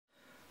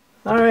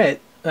Alright,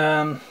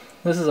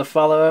 this is a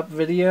follow-up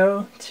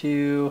video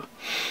to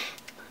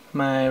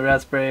my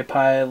Raspberry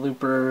Pi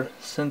Looper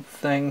synth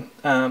thing.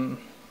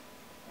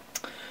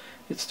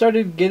 It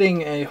started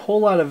getting a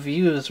whole lot of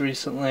views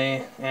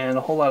recently and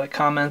a whole lot of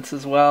comments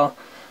as well.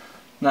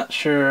 Not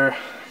sure,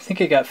 I think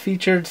it got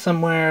featured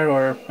somewhere,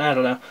 or I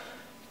don't know.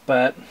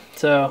 But,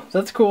 so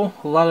that's cool.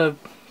 A lot of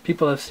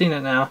people have seen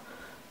it now.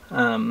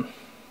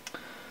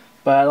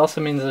 But it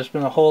also means there's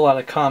been a whole lot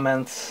of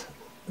comments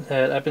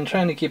that I've been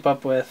trying to keep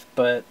up with,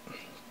 but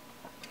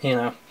you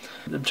know,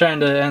 I'm trying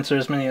to answer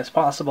as many as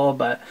possible.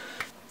 But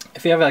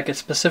if you have like a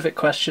specific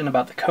question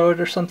about the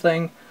code or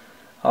something,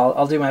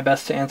 I'll do my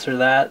best to answer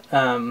that.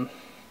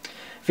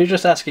 If you're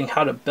just asking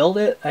how to build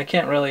it, I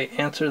can't really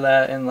answer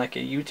that in like a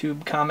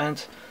YouTube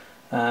comment.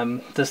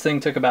 This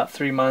thing took about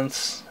 3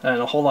 months and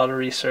a whole lot of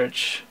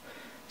research,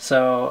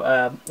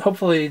 so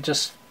hopefully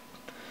just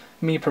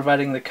me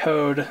providing the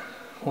code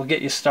will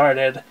get you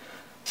started.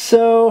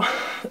 So,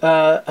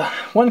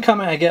 one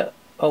comment I get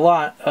a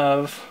lot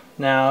of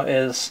now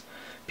is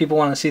people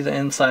want to see the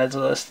insides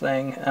of this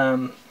thing.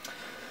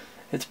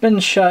 It's been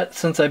shut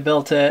since I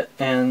built it,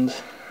 and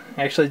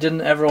I actually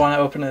didn't ever want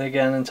to open it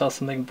again until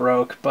something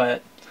broke,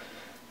 but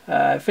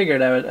I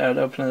figured I would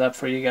open it up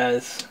for you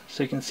guys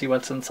so you can see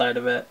what's inside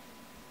of it.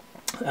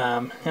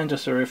 And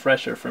just a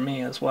refresher for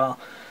me as well.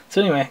 So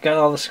anyway, got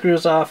all the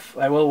screws off.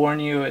 I will warn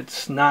you,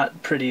 it's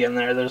not pretty in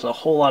there. There's a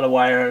whole lot of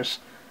wires.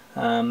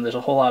 There's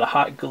a whole lot of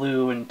hot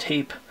glue and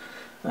tape.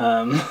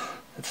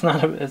 It's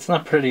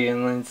not pretty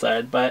in the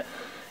inside, but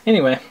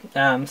anyway,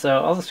 so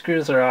all the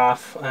screws are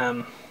off.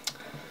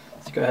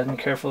 Let's go ahead and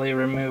carefully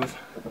remove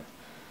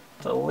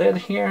the lid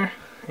here,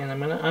 and I'm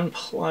going to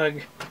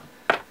unplug.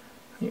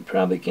 You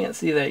probably can't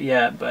see that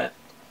yet, but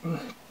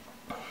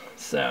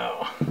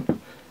so you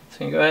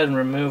can go ahead and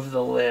remove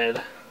the lid.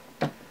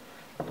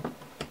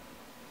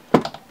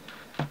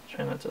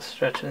 Try not to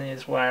stretch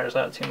these wires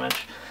out too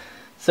much.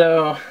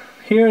 So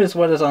here is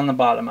what is on the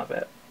bottom of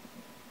it.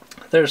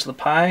 There's the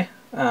Pi,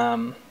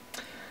 and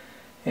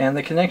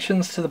the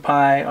connections to the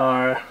Pi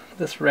are,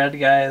 this red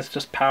guy is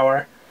just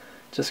power.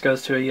 Just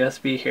goes to a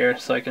USB here,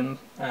 so I can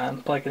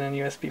plug it in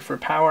USB for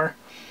power.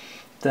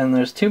 Then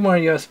there's 2 more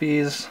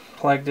USBs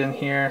plugged in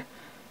here.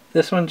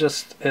 This one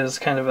just is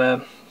kind of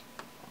a,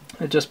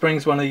 it just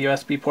brings one of the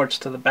USB ports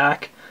to the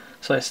back,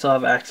 so I still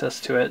have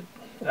access to it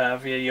via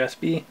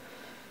USB.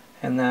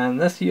 And then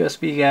this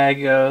USB guy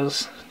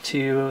goes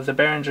to the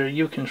Behringer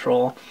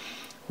U-Control,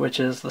 which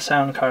is the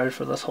sound card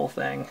for this whole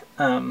thing.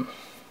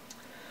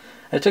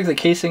 I took the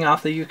casing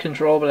off the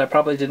U-Control, but I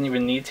probably didn't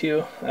even need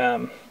to.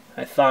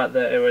 I thought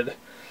that it would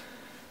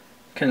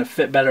kind of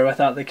fit better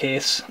without the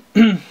case.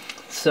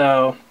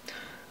 So,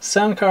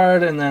 sound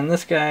card, and then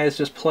this guy is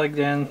just plugged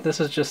in. This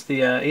is just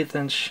the 1/8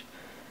 inch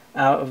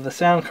out of the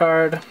sound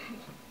card.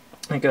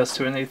 It goes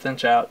to an 1/8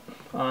 inch out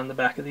on the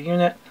back of the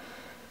unit.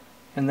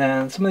 And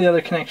then some of the other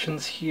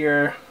connections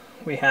here,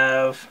 we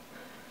have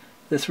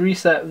this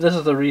reset. This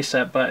is the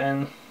reset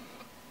button.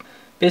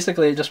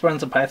 Basically, it just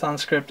runs a Python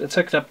script. It's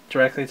hooked up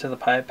directly to the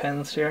Pi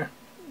pins here.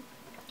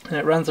 And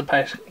it runs a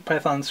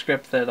Python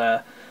script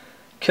that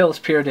kills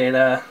pure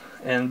data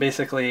and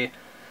basically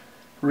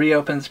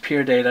reopens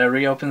pure data,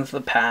 reopens the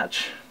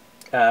patch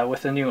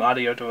with a new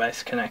audio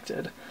device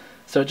connected.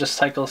 So it just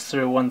cycles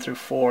through 1 through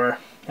 4.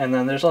 And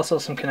then there's also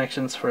some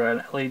connections for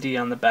an LED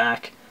on the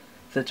back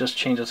that just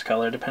changes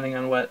color depending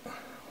on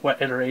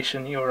what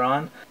iteration you were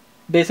on.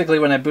 Basically,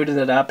 when I booted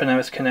it up and I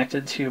was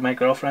connected to my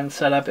girlfriend's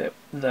setup,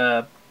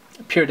 the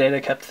pure data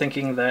kept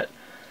thinking that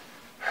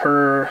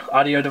her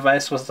audio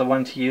device was the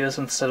one to use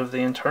instead of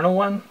the internal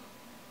one.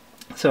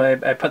 So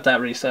I put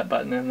that reset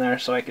button in there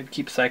so I could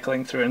keep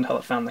cycling through until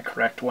it found the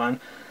correct one.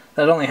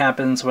 That only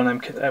happens when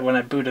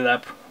I boot it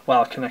up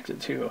while connected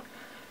to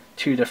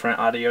 2 different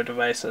audio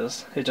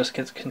devices. It just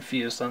gets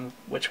confused on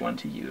which one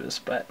to use.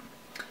 But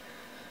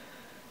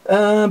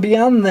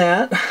beyond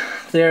that,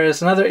 there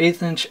is another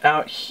 1/8 inch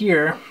out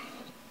here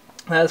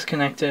that is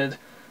connected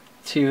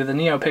to the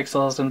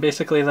NeoPixels, and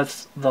basically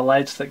that's the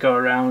lights that go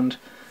around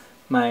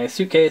my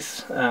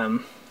suitcase.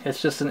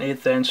 It's just an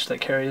 1/8 inch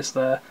that carries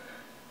the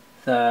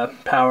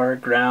power,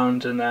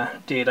 ground, and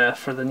data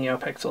for the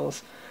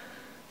NeoPixels.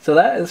 So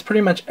that is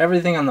pretty much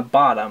everything on the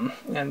bottom,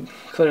 and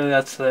clearly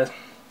that's the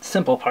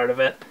simple part of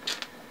it.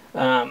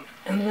 And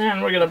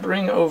then we're going to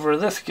bring over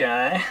this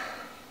guy.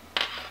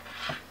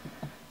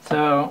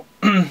 So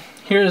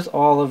here's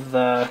all of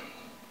the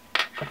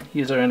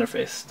user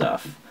interface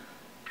stuff,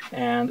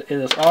 and it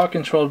is all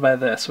controlled by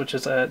this, which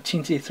is a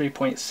Teensy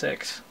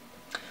 3.6.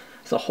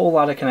 There's a whole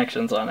lot of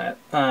connections on it.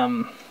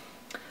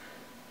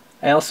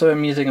 I also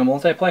am using a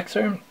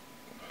multiplexer,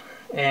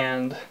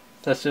 and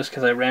that's just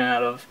because I ran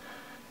out of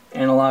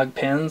analog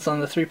pins on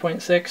the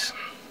 3.6.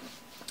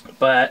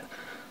 But,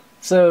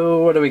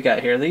 so what do we got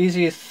here? The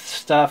easy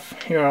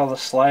stuff, here are all the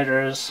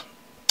sliders,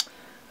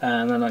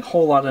 and then a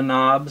whole lot of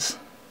knobs.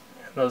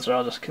 Those are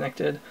all just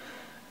connected.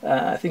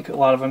 I think a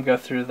lot of them go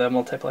through the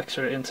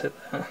multiplexer into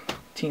the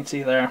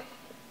Teensy there.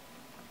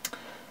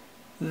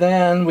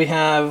 Then we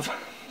have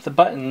the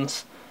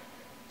buttons.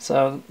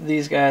 So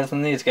these guys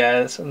and these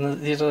guys,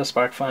 and these are the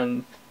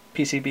SparkFun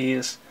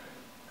PCBs.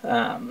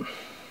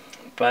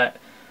 But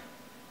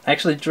I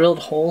actually drilled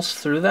holes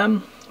through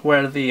them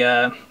where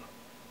the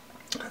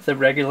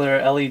regular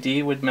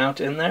LED would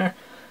mount in there,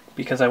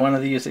 because I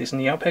wanted to use these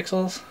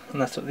NeoPixels, and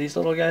that's what these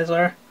little guys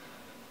are.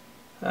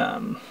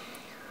 The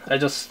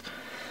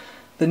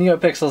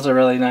NeoPixels are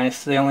really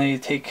nice. They only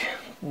take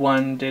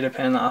one data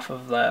pin off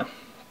of the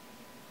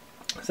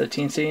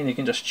Teensy, and you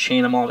can just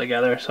chain them all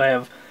together. So I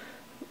have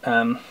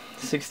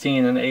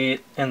 16 and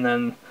 8, and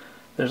then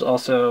there's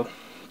also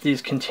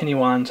these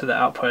continue on to the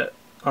output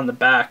on the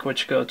back,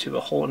 which go to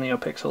a whole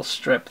NeoPixel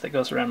strip that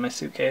goes around my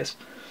suitcase.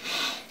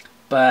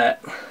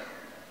 But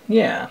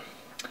yeah,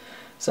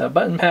 so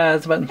button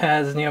pads,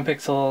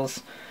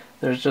 NeoPixels.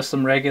 There's just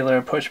some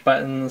regular push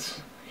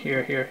buttons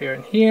here, here, here,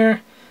 and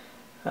here.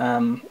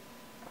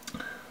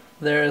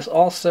 There's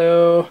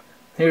also,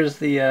 here's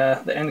the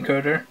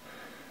encoder,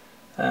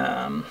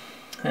 and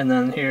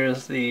then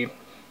here's the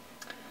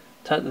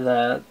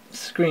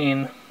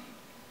screen,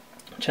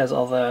 which has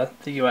all the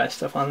UI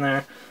stuff on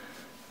there.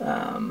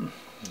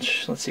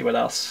 Let's see what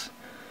else.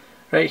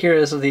 Right here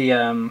is the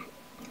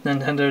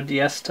Nintendo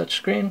DS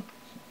touchscreen,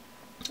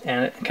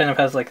 and it kind of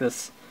has like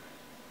this,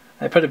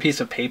 I put a piece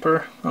of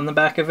paper on the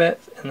back of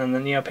it, and then the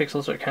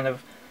NeoPixels are kind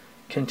of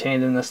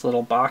contained in this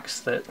little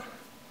box that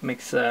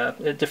makes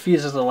it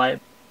diffuses the light.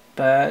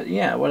 But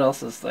yeah, what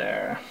else is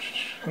there?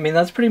 I mean,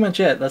 that's pretty much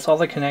it. That's all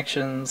the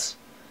connections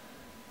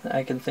that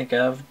I can think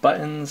of.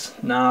 Buttons,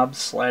 knobs,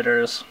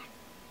 sliders,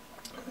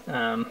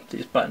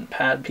 these button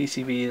pad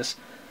PCBs.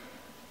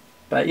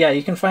 But yeah,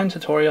 you can find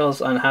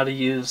tutorials on how to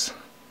use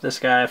this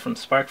guy from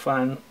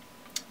SparkFun,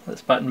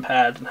 this button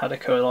pad, and how to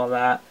code all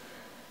that,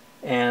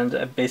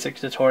 and basic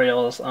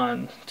tutorials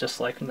on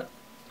just like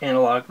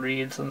analog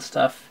reads and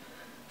stuff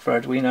for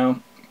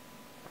Arduino.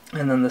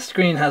 And then the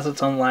screen has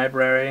its own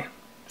library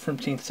from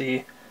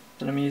Teensy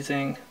that I'm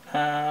using.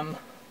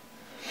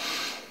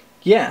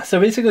 Yeah, so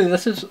basically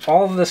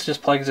all of this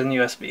just plugs in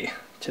USB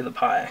to the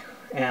Pi,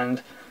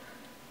 and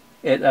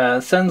it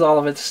sends all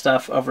of its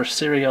stuff over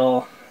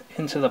serial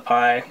into the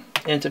Pi,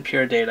 into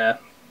Pure Data.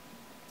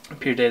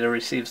 Pure Data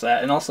receives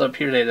that, and also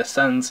Pure Data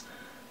sends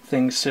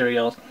things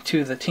serial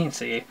to the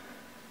Teensy,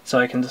 so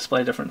I can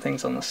display different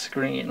things on the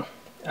screen.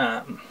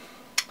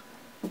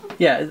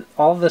 Yeah,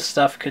 all of this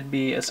stuff could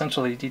be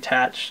essentially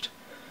detached.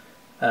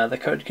 The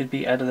code could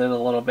be edited a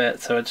little bit,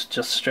 so it's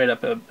just straight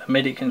up a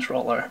MIDI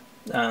controller.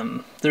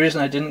 The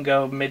reason I didn't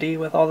go MIDI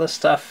with all this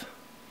stuff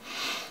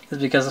is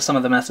because of some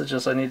of the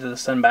messages I needed to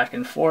send back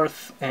and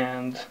forth,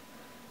 and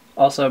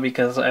also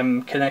because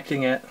I'm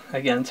connecting it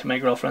again to my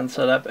girlfriend's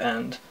setup,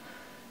 and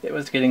it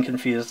was getting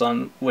confused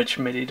on which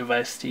MIDI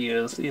device to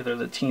use, either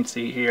the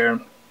Teensy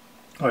here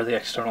or the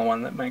external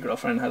one that my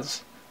girlfriend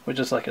has, which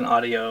is like an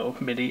audio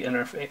MIDI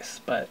interface.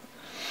 But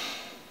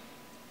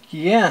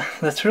yeah,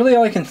 that's really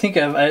all I can think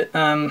of. I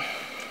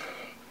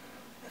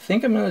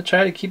think I'm going to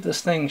try to keep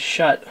this thing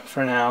shut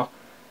for now.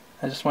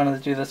 I just wanted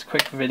to do this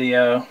quick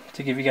video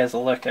to give you guys a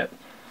look at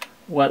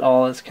what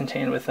all is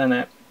contained within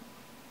it.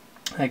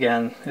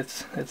 Again,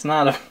 it's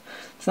not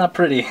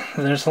pretty.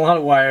 There's a lot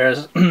of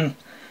wires.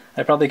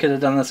 I probably could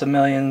have done this a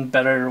million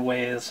better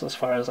ways as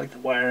far as like the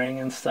wiring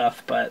and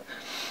stuff, but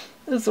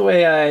this is the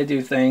way I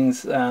do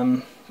things.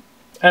 I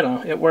don't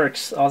know, it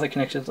works. All the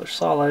connections are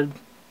solid.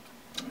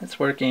 It's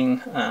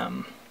working.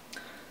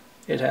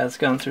 It has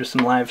gone through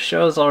some live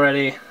shows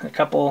already, a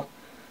couple.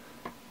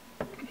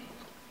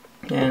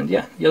 And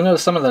yeah, you'll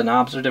notice some of the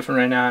knobs are different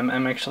right now.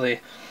 I'm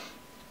actually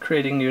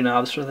creating new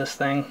knobs for this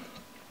thing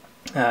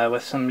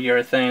with some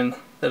urethane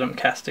that I'm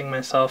casting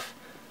myself.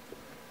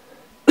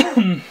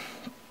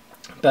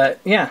 But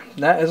yeah,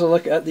 that is a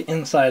look at the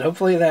inside.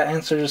 Hopefully that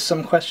answers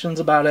some questions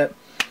about it.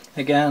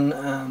 Again,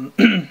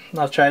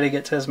 I'll try to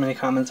get to as many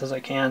comments as I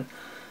can,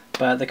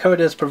 but the code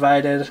is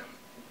provided.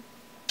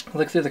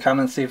 Look through the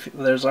comments, see if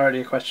there's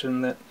already a question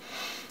that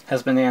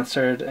has been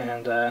answered,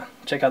 and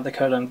check out the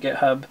code on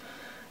GitHub.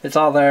 It's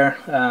all there.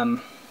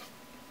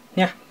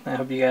 Yeah, I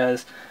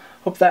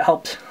hope that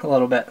helped a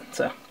little bit.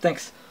 So,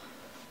 thanks.